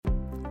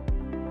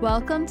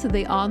Welcome to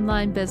the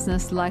Online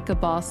Business Like a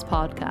Boss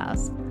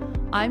podcast.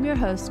 I'm your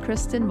host,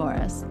 Kristin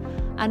Morris,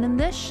 and in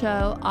this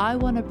show, I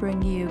want to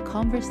bring you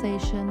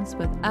conversations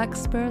with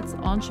experts,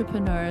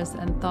 entrepreneurs,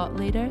 and thought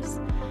leaders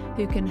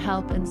who can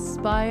help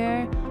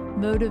inspire,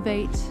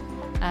 motivate,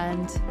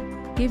 and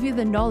give you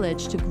the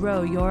knowledge to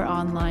grow your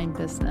online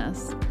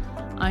business.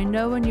 I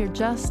know when you're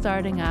just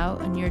starting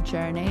out on your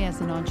journey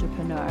as an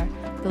entrepreneur,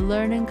 the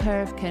learning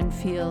curve can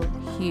feel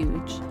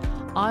huge.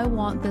 I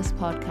want this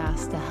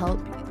podcast to help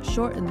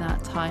shorten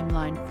that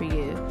timeline for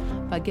you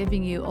by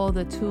giving you all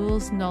the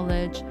tools,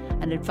 knowledge,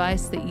 and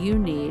advice that you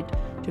need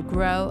to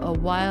grow a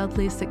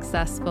wildly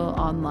successful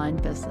online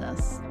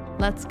business.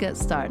 Let's get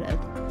started.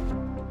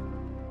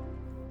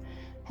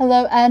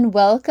 Hello and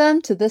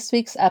welcome to this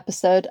week's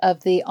episode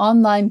of the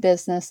Online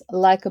Business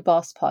Like a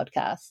Boss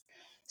podcast.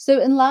 So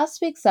in last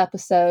week's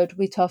episode,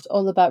 we talked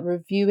all about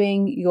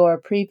reviewing your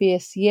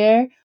previous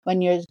year when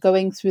you're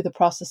going through the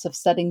process of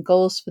setting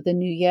goals for the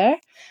new year.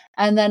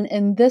 And then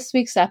in this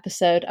week's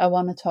episode, I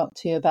want to talk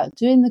to you about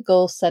doing the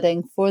goal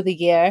setting for the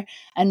year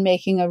and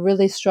making a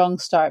really strong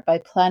start by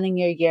planning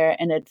your year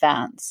in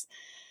advance.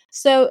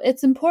 So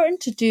it's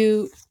important to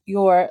do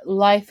your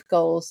life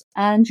goals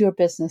and your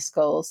business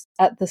goals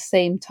at the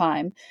same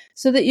time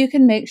so that you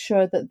can make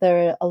sure that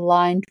they're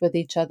aligned with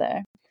each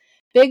other.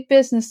 Big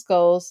business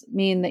goals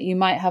mean that you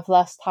might have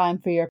less time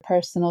for your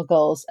personal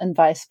goals and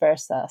vice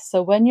versa.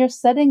 So when you're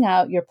setting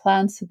out your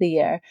plans for the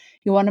year,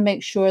 you want to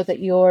make sure that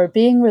you're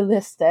being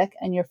realistic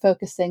and you're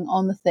focusing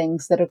on the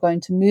things that are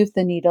going to move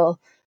the needle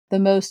the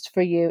most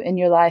for you in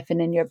your life and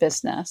in your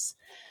business.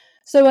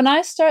 So when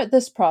I start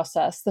this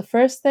process, the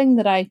first thing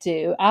that I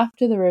do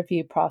after the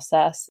review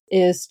process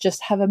is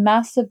just have a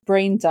massive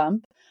brain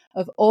dump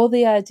of all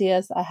the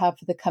ideas I have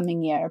for the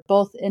coming year,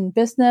 both in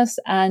business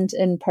and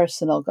in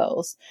personal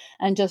goals,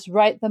 and just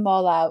write them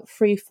all out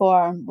free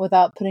form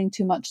without putting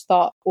too much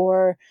thought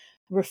or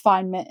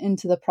refinement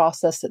into the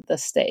process at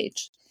this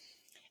stage.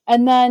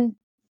 And then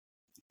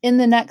in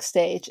the next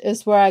stage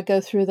is where I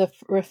go through the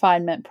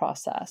refinement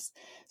process.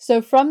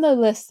 So from the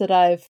list that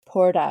I've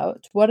poured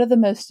out, what are the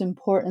most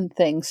important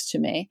things to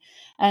me?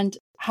 And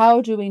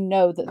how do we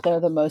know that they're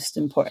the most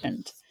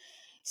important?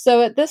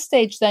 So at this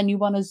stage, then you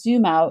want to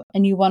zoom out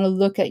and you want to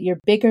look at your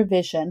bigger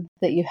vision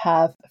that you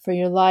have for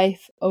your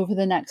life over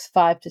the next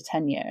 5 to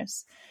 10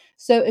 years.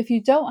 So if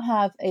you don't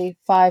have a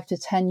 5 to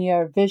 10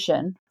 year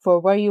vision for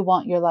where you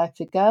want your life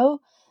to go,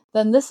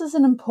 then this is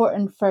an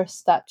important first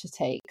step to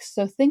take.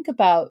 So think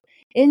about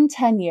in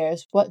 10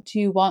 years, what do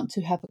you want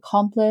to have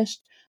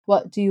accomplished?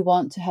 What do you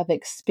want to have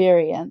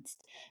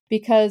experienced?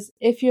 Because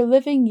if you're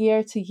living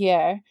year to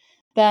year,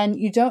 then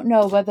you don't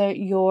know whether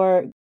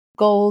your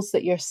goals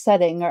that you're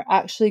setting are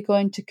actually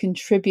going to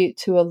contribute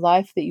to a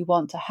life that you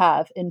want to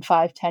have in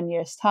 5-10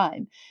 years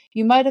time.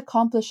 You might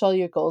accomplish all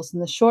your goals in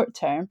the short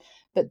term,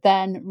 but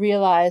then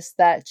realize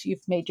that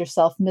you've made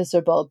yourself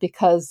miserable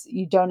because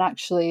you don't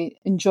actually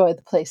enjoy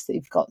the place that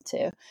you've got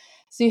to.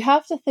 So you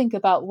have to think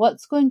about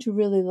what's going to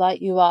really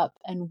light you up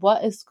and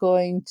what is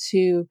going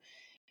to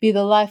be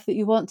the life that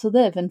you want to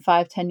live in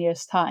 5-10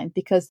 years time,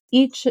 because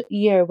each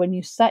year when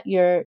you set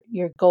your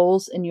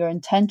goals and your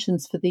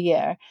intentions for the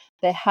year,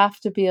 they have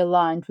to be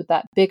aligned with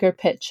that bigger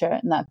picture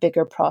and that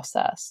bigger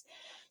process.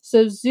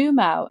 So zoom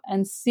out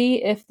and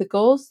see if the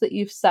goals that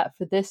you've set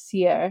for this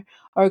year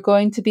are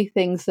going to be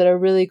things that are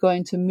really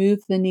going to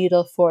move the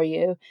needle for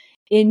you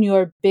in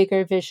your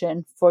bigger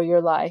vision for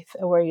your life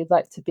and where you'd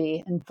like to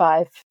be in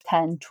 5,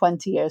 10,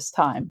 20 years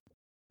time.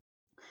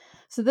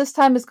 So this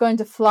time is going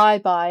to fly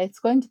by. It's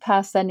going to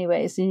pass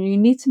anyways. And you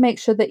need to make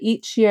sure that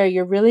each year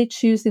you're really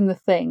choosing the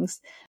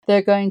things that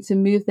are going to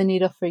move the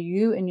needle for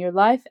you in your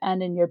life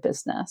and in your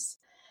business.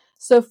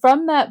 So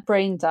from that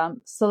brain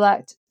dump,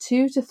 select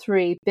 2 to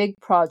 3 big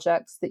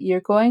projects that you're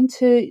going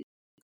to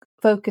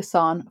focus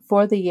on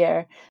for the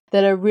year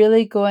that are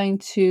really going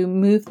to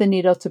move the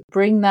needle to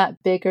bring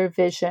that bigger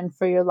vision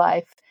for your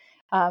life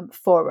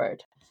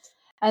forward.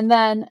 And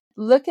then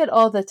look at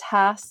all the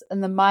tasks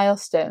and the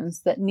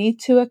milestones that need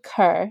to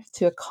occur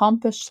to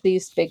accomplish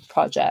these big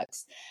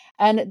projects.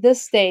 And at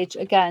this stage,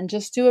 again,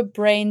 just do a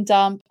brain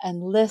dump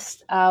and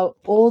list out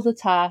all the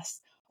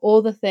tasks,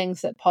 all the things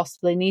that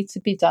possibly need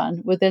to be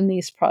done within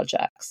these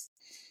projects.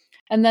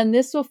 And then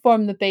this will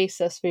form the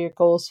basis for your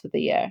goals for the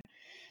year.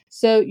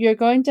 So you're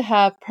going to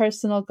have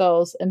personal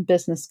goals and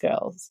business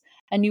goals,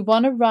 and you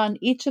want to run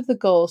each of the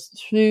goals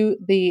through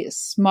the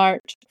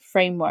SMART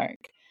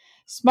framework.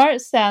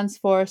 SMART stands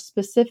for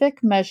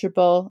specific,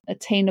 measurable,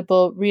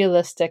 attainable,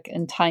 realistic,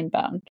 and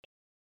time-bound.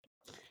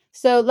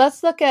 So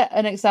let's look at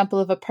an example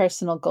of a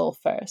personal goal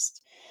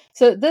first.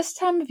 So this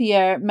time of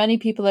year, many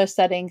people are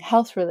setting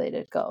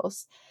health-related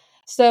goals.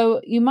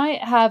 So you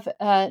might have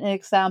an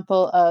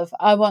example of,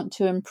 I want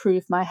to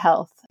improve my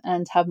health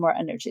and have more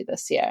energy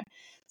this year.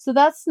 So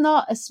that's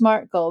not a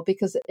SMART goal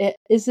because it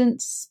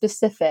isn't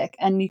specific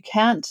and you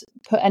can't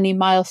put any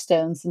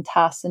milestones and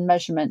tasks and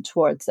measurement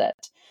towards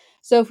it.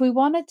 So if we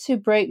wanted to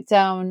break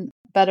down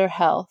better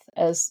health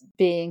as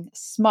being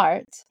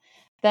SMART,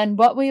 then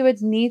what we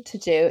would need to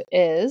do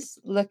is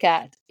look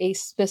at a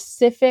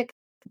specific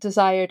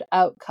desired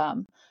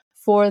outcome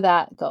for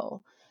that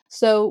goal.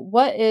 So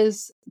what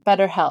is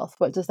better health?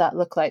 What does that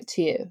look like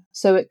to you?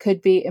 So it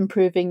could be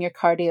improving your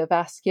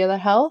cardiovascular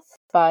health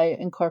by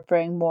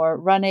incorporating more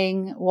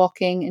running,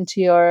 walking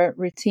into your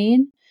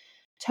routine,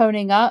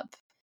 toning up,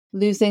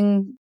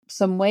 losing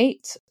some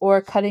weight,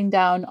 or cutting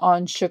down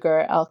on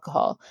sugar,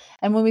 alcohol.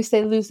 And when we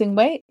say losing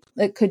weight,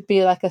 it could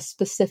be like a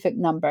specific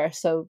number.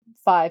 So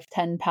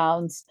 5-10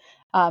 pounds.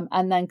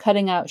 And then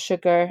cutting out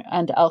sugar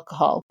and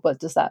alcohol. What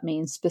does that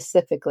mean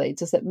specifically?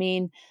 Does it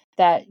mean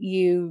that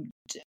you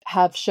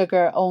have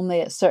sugar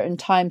only at certain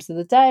times of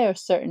the day or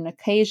certain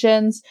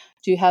occasions?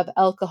 Do you have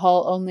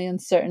alcohol only on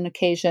certain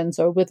occasions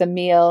or with a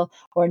meal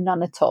or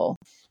none at all?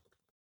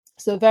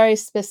 So very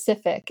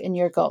specific in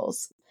your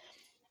goals.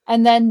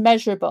 And then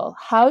measurable.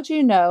 How do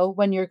you know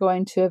when you're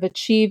going to have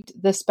achieved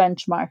this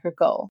benchmark or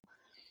goal?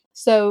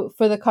 So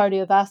for the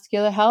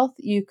cardiovascular health,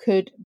 you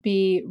could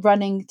be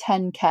running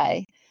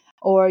 10K,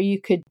 or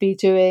you could be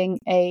doing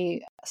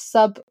a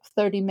sub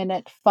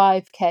 30-minute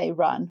 5K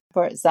run,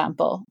 for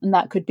example. And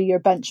that could be your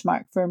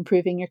benchmark for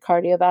improving your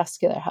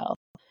cardiovascular health.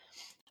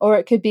 Or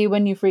it could be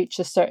when you've reached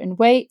a certain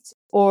weight,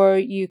 or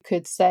you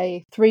could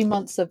say 3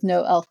 months of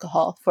no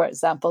alcohol, for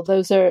example.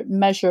 Those are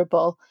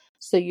measurable.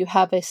 So you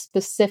have a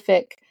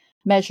specific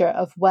measure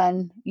of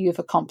when you've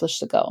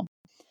accomplished the goal.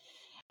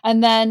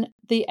 And then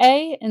the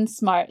A in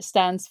SMART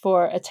stands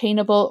for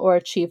attainable or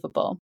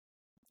achievable.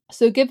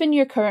 So given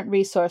your current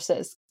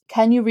resources,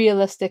 can you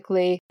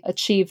realistically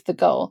achieve the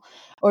goal?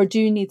 Or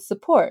do you need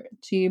support?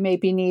 Do you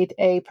maybe need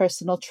a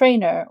personal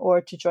trainer, or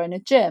to join a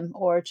gym,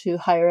 or to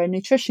hire a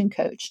nutrition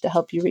coach to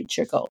help you reach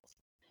your goal?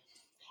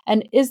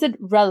 And is it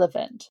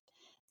relevant?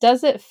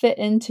 Does it fit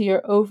into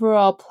your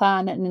overall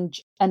plan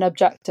and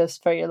objectives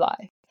for your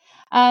life?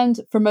 And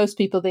for most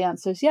people, the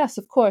answer is yes,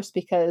 of course,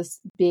 because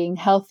being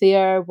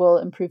healthier will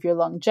improve your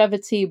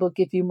longevity, will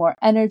give you more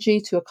energy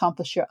to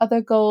accomplish your other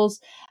goals,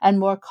 and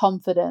more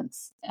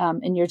confidence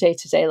in your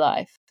day-to-day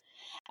life.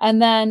 And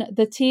then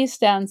the T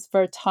stands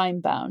for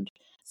time bound.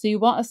 So you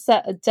want to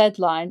set a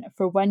deadline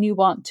for when you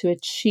want to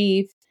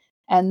achieve,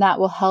 and that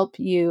will help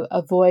you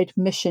avoid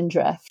mission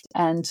drift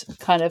and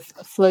kind of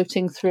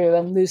floating through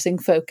and losing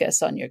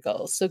focus on your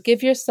goals. So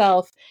give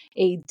yourself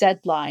a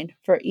deadline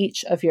for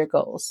each of your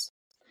goals.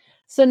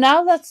 So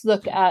now let's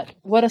look at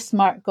what a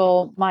SMART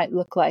goal might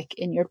look like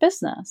in your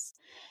business.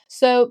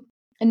 So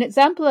an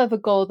example of a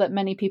goal that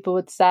many people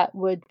would set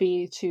would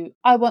be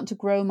I want to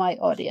grow my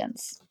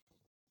audience.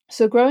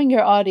 So growing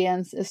your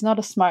audience is not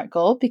a SMART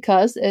goal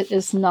because it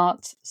is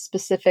not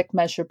specific,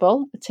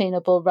 measurable,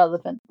 attainable,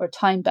 relevant, or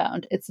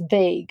time-bound. It's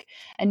vague,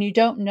 and you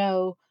don't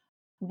know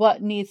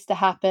what needs to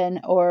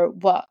happen or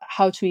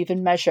how to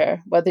even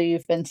measure whether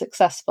you've been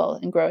successful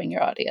in growing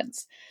your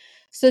audience.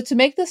 So to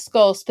make this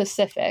goal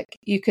specific,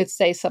 you could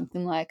say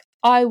something like,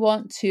 I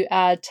want to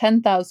add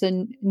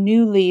 10,000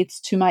 new leads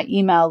to my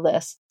email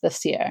list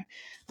this year.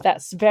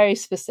 That's very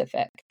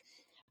specific.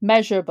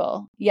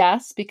 Measurable,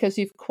 yes, because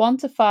you've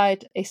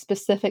quantified a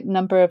specific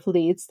number of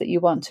leads that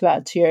you want to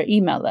add to your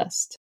email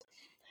list.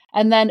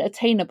 And then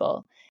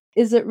attainable.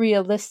 Is it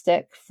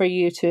realistic for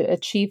you to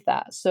achieve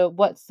that? So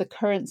what's the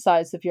current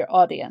size of your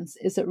audience?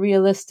 Is it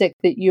realistic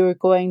that you're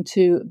going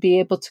to be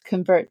able to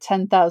convert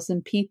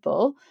 10,000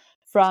 people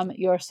from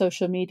your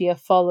social media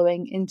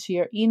following into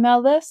your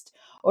email list?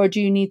 Or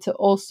do you need to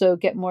also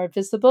get more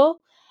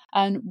visible?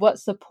 And what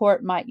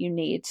support might you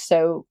need?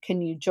 So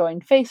can you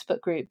join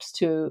Facebook groups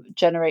to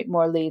generate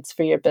more leads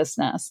for your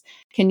business?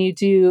 Can you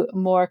do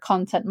more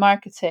content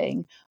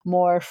marketing,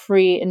 more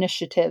free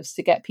initiatives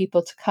to get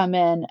people to come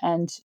in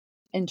and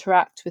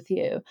interact with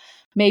you?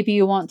 Maybe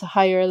you want to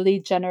hire a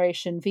lead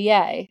generation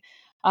VA,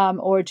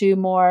 or do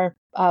more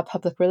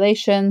public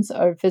relations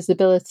or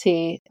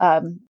visibility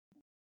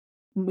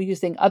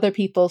using other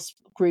people's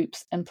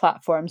groups and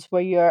platforms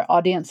where your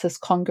audience is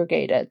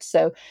congregated.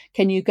 So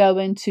can you go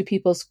into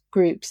people's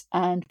groups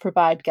and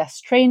provide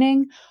guest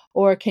training,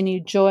 or can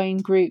you join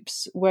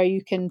groups where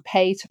you can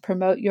pay to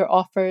promote your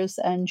offers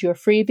and your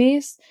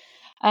freebies?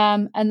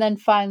 And then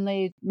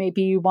finally,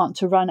 maybe you want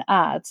to run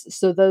ads.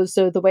 So those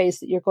are the ways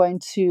that you're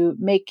going to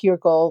make your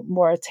goal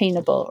more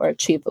attainable or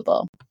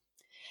achievable.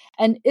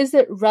 And is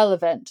it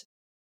relevant?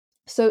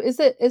 So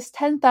is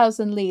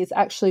 10,000 leads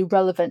actually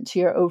relevant to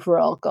your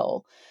overall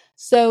goal?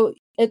 So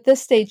at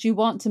this stage, you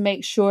want to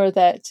make sure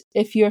that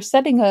if you're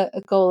setting a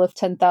goal of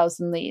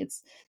 10,000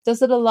 leads,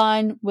 does it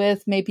align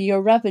with maybe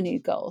your revenue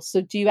goal?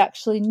 So do you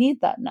actually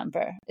need that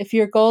number? If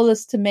your goal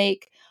is to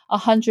make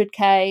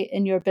 100K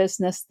in your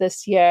business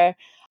this year,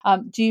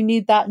 do you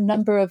need that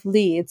number of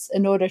leads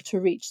in order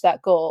to reach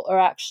that goal? Or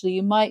actually,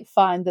 you might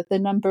find that the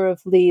number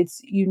of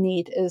leads you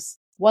need is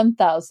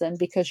 1,000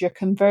 because you're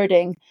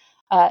converting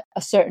at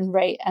a certain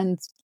rate, and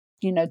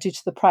due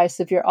to the price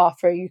of your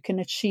offer, you can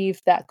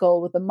achieve that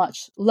goal with a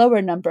much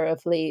lower number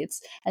of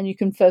leads, and you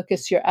can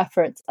focus your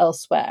efforts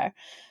elsewhere.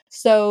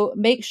 So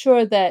make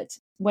sure that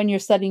when you're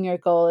setting your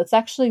goal, it's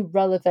actually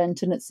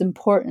relevant and it's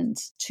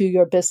important to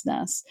your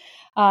business.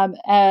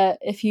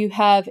 If you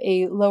have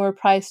a lower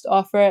priced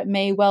offer, it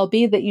may well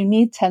be that you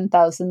need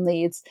 10,000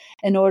 leads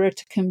in order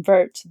to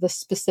convert the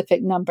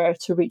specific number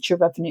to reach your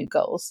revenue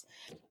goals.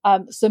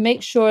 So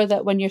make sure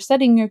that when you're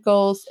setting your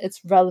goals,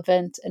 it's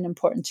relevant and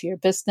important to your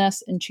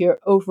business and to your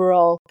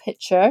overall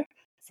picture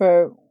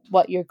for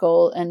what your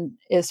goal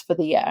is for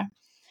the year.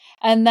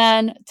 And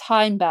then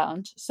time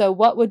bound. So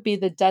what would be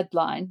the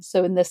deadline?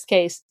 So in this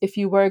case, if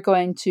you were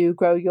going to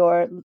grow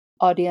your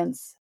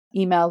audience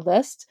email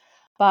list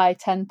by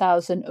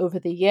 10,000 over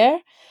the year,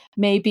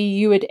 maybe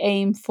you would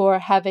aim for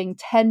having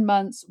 10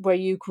 months where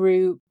you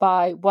grew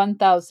by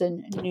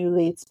 1,000 new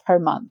leads per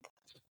month,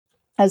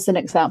 as an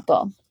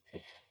example.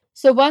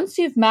 So once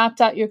you've mapped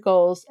out your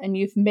goals and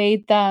you've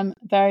made them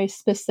very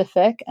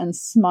specific and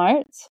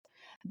smart,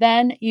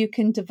 then you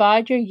can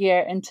divide your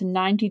year into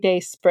 90-day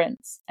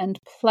sprints and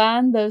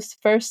plan those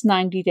first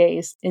 90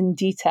 days in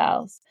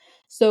details.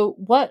 So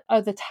what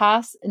are the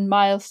tasks and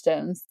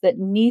milestones that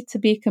need to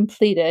be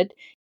completed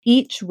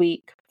each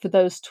week for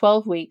those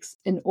 12 weeks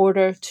in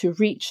order to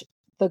reach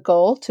the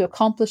goal, to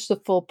accomplish the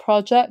full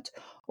project,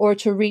 or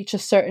to reach a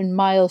certain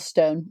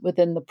milestone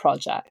within the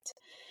project?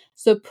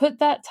 So put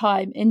that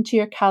time into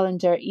your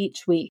calendar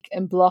each week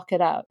and block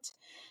it out.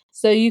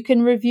 So you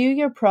can review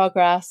your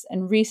progress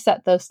and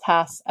reset those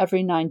tasks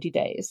every 90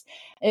 days.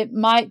 It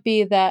might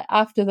be that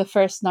after the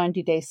first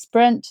 90-day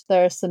sprint,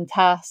 there are some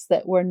tasks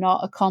that were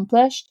not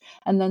accomplished,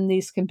 and then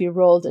these can be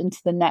rolled into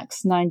the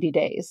next 90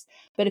 days.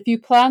 But if you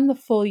plan the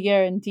full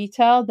year in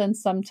detail, then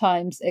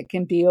sometimes it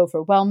can be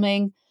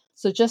overwhelming.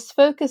 So just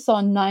focus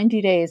on 90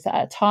 days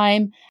at a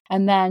time,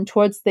 and then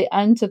towards the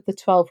end of the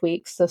 12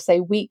 weeks, so say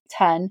week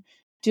 10,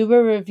 do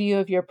a review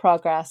of your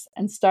progress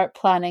and start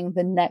planning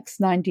the next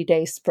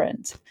 90-day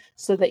sprint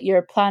so that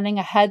you're planning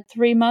ahead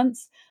 3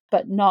 months,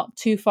 but not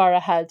too far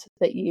ahead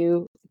that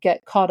you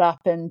get caught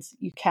up and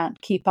you can't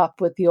keep up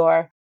with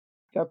your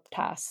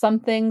tasks. Some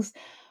things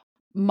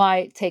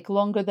might take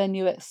longer than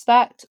you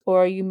expect,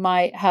 or you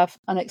might have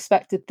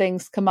unexpected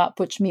things come up,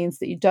 which means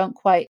that you don't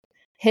quite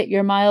hit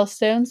your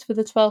milestones for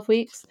the 12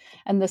 weeks.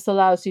 And this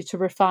allows you to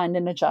refine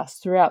and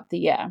adjust throughout the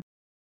year.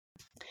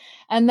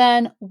 And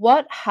then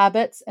what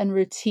habits and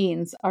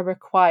routines are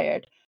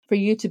required for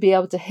you to be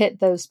able to hit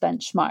those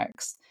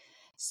benchmarks?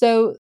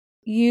 So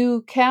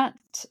you can't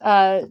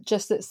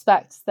just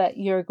expect that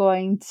you're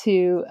going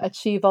to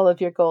achieve all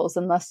of your goals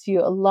unless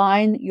you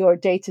align your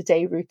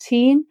day-to-day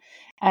routine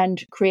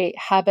and create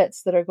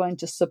habits that are going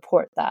to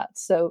support that.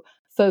 So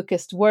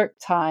focused work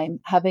time,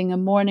 having a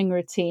morning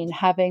routine,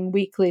 having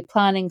weekly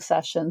planning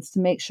sessions to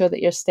make sure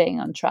that you're staying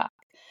on track.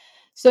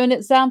 So an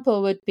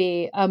example would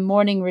be a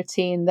morning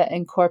routine that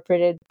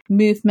incorporated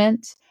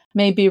movement,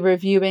 maybe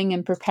reviewing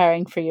and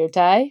preparing for your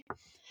day.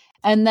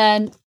 And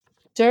then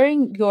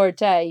during your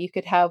day, you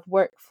could have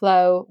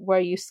workflow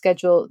where you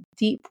schedule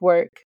deep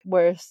work,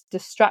 where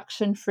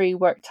distraction-free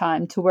work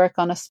time to work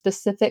on a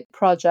specific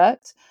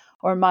project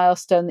or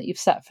milestone that you've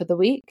set for the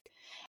week.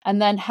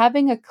 And then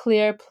having a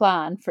clear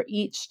plan for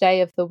each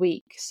day of the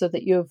week so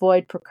that you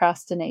avoid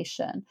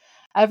procrastination.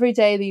 Every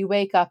day that you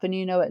wake up and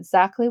you know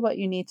exactly what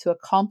you need to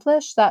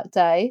accomplish that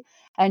day,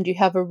 and you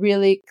have a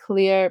really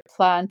clear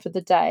plan for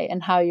the day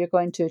and how you're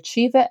going to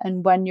achieve it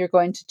and when you're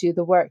going to do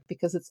the work,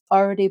 because it's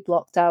already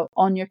blocked out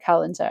on your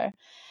calendar.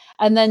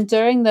 And then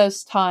during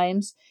those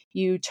times,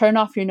 you turn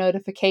off your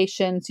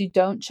notifications, you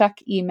don't check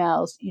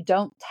emails, you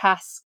don't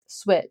task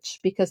switch,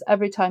 because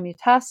every time you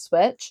task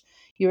switch,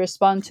 you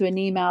respond to an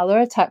email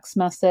or a text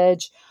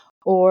message,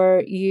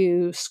 or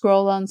you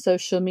scroll on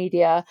social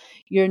media,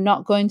 you're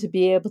not going to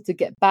be able to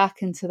get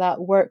back into that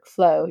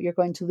workflow. You're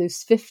going to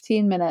lose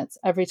 15 minutes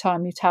every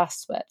time you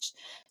task switch.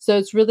 So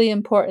it's really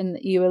important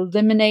that you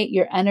eliminate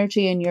your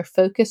energy and your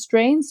focus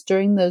drains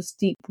during those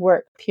deep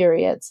work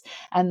periods,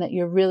 and that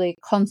you're really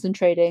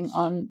concentrating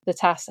on the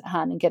task at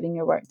hand and getting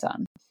your work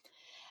done.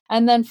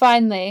 And then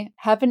finally,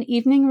 have an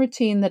evening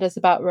routine that is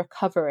about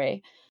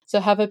recovery. So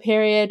have a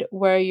period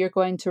where you're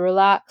going to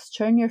relax,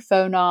 turn your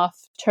phone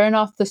off, turn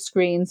off the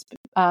screens,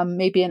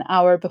 maybe an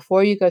hour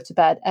before you go to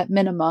bed at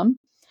minimum,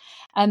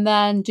 and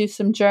then do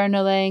some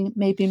journaling,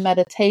 maybe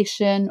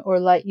meditation or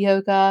light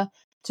yoga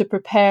to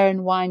prepare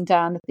and wind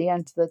down at the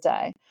end of the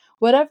day.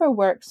 Whatever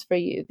works for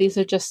you. These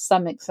are just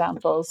some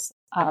examples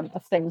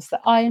of things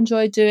that I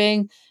enjoy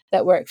doing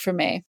that work for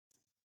me.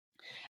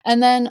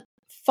 And then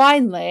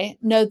finally,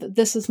 know that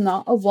this is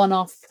not a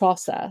one-off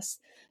process.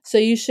 So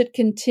you should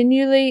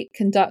continually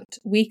conduct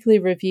weekly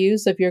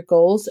reviews of your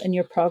goals and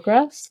your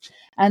progress,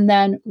 and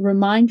then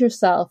remind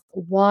yourself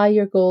why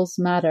your goals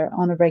matter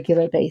on a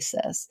regular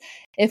basis.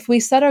 If we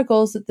set our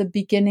goals at the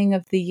beginning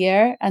of the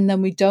year and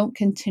then we don't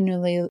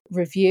continually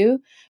review,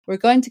 we're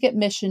going to get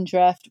mission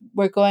drift.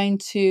 We're going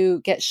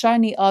to get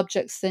shiny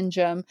object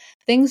syndrome.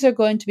 Things are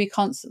going to be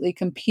constantly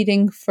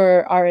competing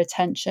for our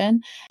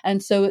attention.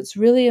 And so it's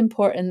really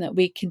important that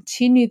we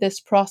continue this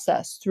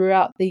process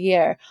throughout the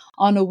year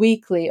on a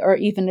weekly or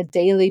even a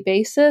daily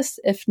basis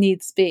if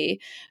needs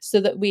be, so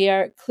that we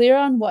are clear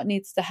on what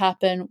needs to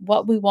happen,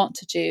 what we want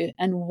to do,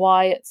 and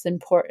why it's it's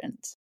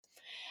important.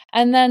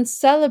 And then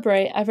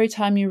celebrate every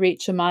time you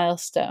reach a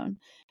milestone,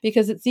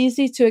 because it's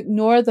easy to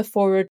ignore the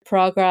forward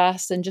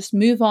progress and just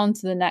move on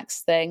to the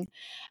next thing.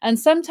 And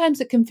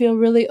sometimes it can feel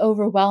really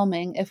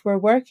overwhelming if we're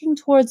working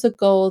towards a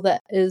goal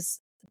that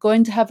is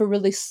going to have a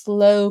really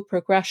slow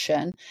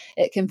progression.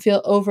 It can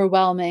feel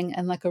overwhelming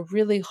and like a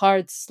really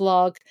hard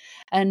slog.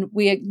 And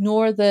we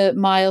ignore the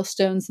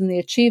milestones and the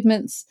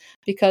achievements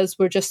because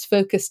we're just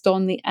focused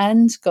on the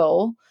end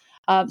goal.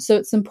 So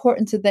it's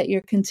important that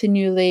you're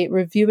continually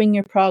reviewing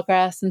your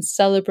progress and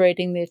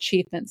celebrating the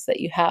achievements that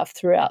you have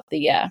throughout the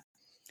year.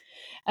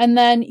 And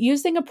then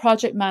using a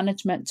project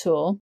management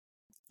tool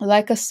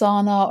like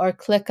Asana or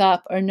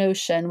ClickUp or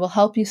Notion will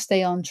help you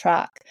stay on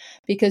track,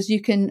 because you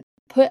can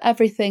put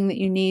everything that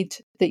you need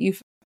that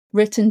you've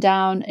written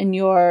down in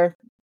your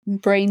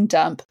brain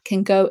dump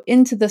can go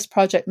into this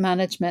project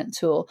management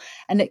tool,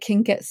 and it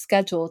can get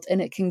scheduled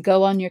and it can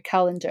go on your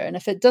calendar. And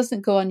if it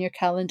doesn't go on your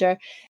calendar,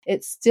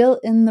 it's still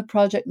in the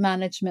project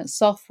management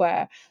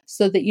software,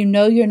 so that you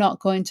know you're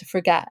not going to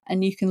forget,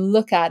 and you can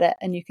look at it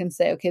and you can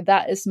say, okay,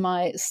 that is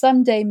my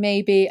someday,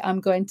 maybe I'm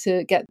going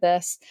to get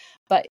this,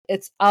 but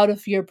it's out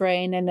of your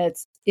brain and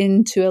it's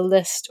into a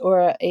list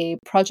or a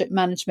project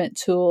management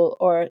tool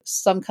or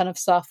some kind of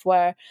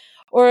software.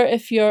 Or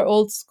if you're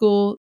old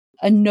school,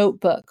 a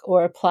notebook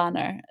or a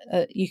planner,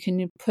 you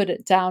can put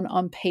it down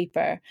on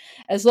paper.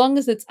 As long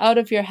as it's out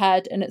of your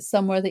head and it's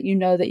somewhere that you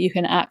know that you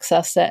can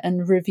access it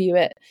and review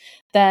it,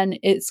 then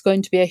it's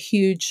going to be a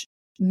huge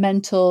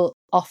mental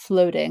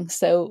offloading.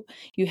 So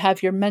you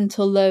have your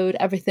mental load,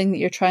 everything that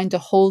you're trying to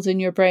hold in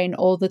your brain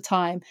all the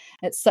time.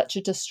 It's such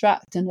a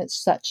distract and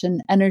it's such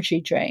an energy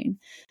drain.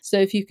 So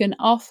if you can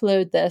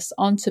offload this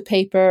onto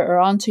paper or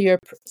onto your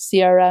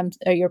CRM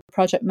or your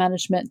project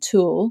management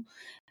tool,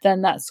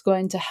 then that's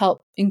going to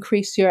help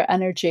increase your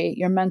energy,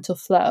 your mental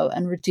flow,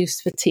 and reduce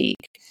fatigue.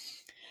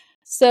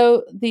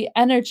 So the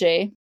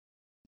energy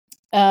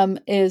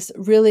is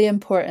really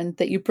important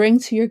that you bring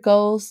to your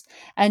goals,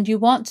 and you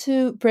want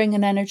to bring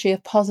an energy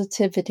of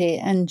positivity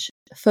and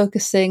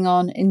focusing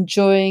on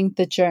enjoying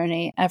the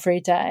journey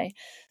every day.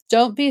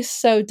 Don't be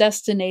so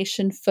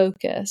destination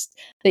focused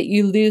that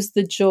you lose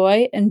the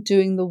joy in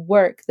doing the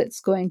work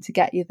that's going to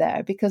get you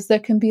there, because there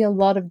can be a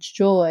lot of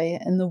joy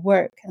in the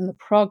work and the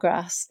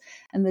progress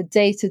and the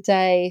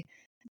day-to-day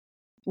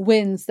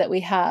wins that we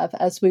have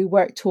as we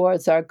work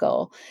towards our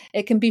goal.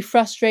 It can be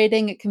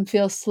frustrating, it can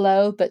feel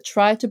slow, but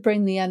try to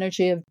bring the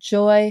energy of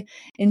joy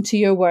into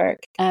your work,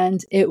 and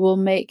it will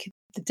make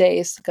the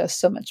days go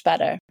so much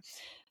better.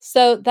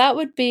 So that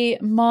would be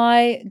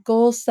my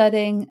goal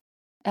setting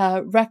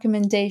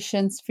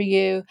recommendations for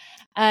you.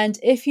 And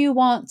if you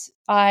want,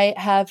 I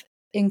have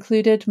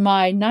included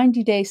my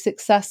 90-day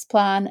success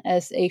plan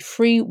as a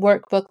free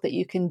workbook that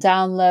you can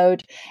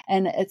download,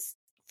 and it's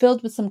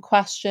filled with some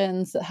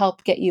questions that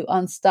help get you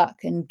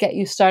unstuck and get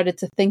you started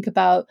to think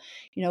about,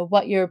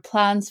 what your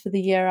plans for the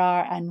year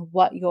are and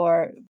what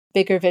your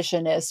bigger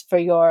vision is for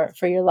your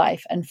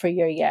life and for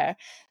your year.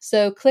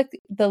 So click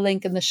the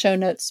link in the show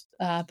notes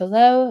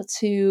below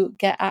to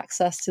get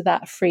access to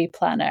that free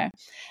planner.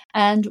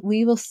 And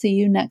we will see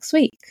you next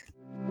week.